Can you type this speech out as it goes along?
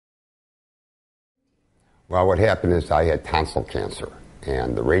Well, what happened is I had tonsil cancer,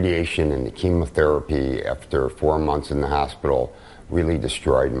 and the radiation and the chemotherapy after 4 months in the hospital really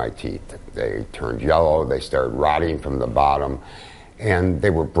destroyed my teeth. They turned yellow, they started rotting from the bottom, and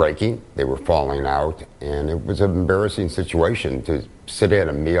they were breaking, they were falling out, and it was an embarrassing situation to sit at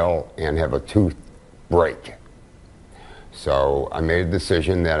a meal and have a tooth break. So I made a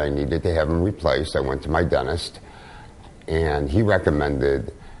decision that I needed to have them replaced. I went to my dentist, and he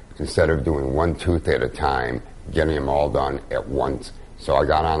recommended, instead of doing one tooth at a time, getting them all done at once. So I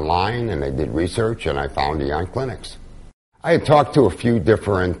got online and I did research and I found EON Clinics. I had talked to a few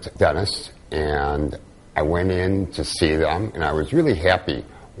different dentists and I went in to see them, and I was really happy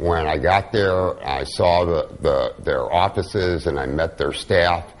when I got there. I saw their offices and I met their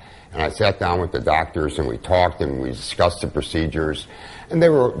staff, and I sat down with the doctors and we talked and we discussed the procedures, and they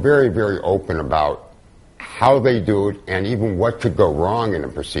were very, very open about how they do it and even what could go wrong in a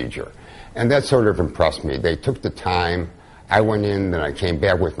procedure. And that sort of impressed me. They took the time. I went in, then I came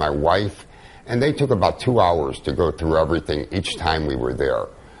back with my wife, and they took about 2 hours to go through everything each time we were there.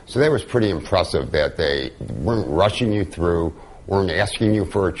 So that was pretty impressive, that they weren't rushing you through, weren't asking you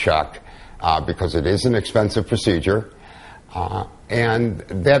for a check, because it is an expensive procedure. And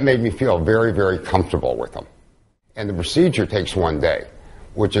that made me feel very, very comfortable with them. And the procedure takes 1 day,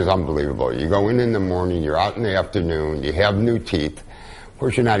 which is unbelievable. You go in the morning, you're out in the afternoon, you have new teeth. Of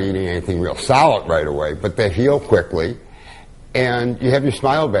course, you're not eating anything real solid right away, but they heal quickly, and you have your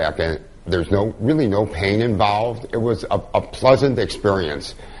smile back, and there's really no pain involved. It was a pleasant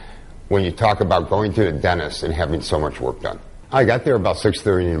experience when you talk about going to the dentist and having so much work done. I got there about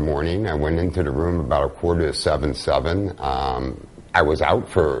 6:30 in the morning. I went into the room about 6:45. I was out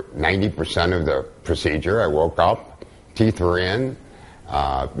for 90% of the procedure. I woke up, teeth were in,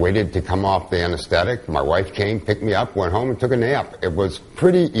 waited to come off the anesthetic. My wife came, picked me up, went home and took a nap. It was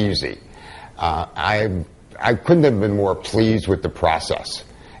pretty easy. I couldn't have been more pleased with the process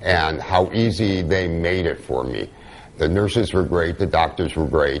and how easy they made it for me. The nurses were great, the doctors were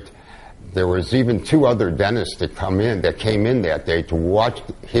great. There was even 2 other dentists that came in that day to watch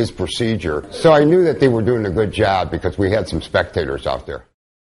his procedure. So I knew that they were doing a good job because we had some spectators out there.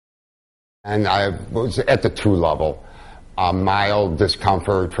 And I was at the 2 level. Mild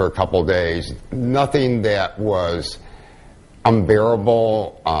discomfort for a couple days. Nothing that was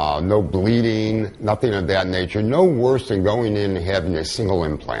unbearable, no bleeding, nothing of that nature. No worse than going in and having a single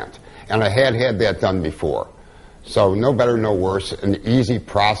implant. And I had that done before. So no better, no worse, an easy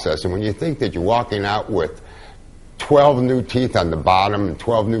process. And when you think that you're walking out with 12 new teeth on the bottom and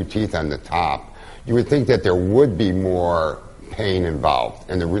 12 new teeth on the top, you would think that there would be more pain involved,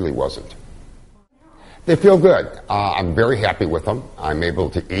 and there really wasn't. They feel good. I'm very happy with them. I'm able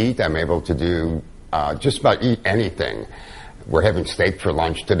to eat. I'm able to do just about eat anything. We're having steak for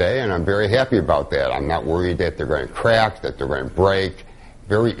lunch today, and I'm very happy about that. I'm not worried that they're going to crack, that they're going to break.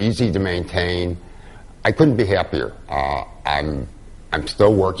 Very easy to maintain. I couldn't be happier. I'm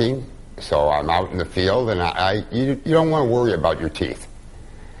still working, so I'm out in the field, and you don't want to worry about your teeth.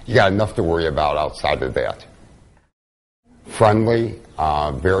 You got enough to worry about outside of that. Friendly,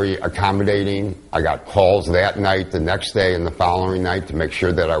 very accommodating. I got calls that night, the next day, and the following night to make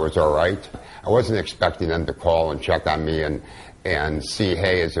sure that I was all right. I wasn't expecting them to call and check on me and see,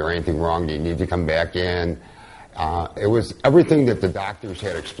 hey, is there anything wrong? Do you need to come back in? It was everything that the doctors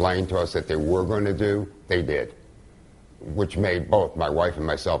had explained to us that they were going to do, they did, which made both my wife and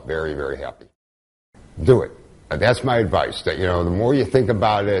myself very, very happy. Do it. That's my advice. That, the more you think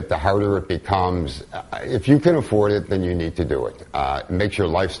about it, the harder it becomes. If you can afford it, then you need to do it. It makes your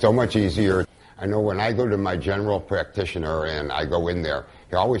life so much easier. I know when I go to my general practitioner and I go in there,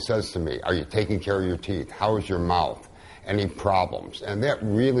 he always says to me, are you taking care of your teeth? How is your mouth? Any problems? And that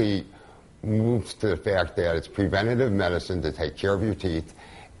really moves to the fact that it's preventative medicine to take care of your teeth,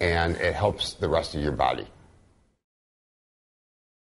 and it helps the rest of your body.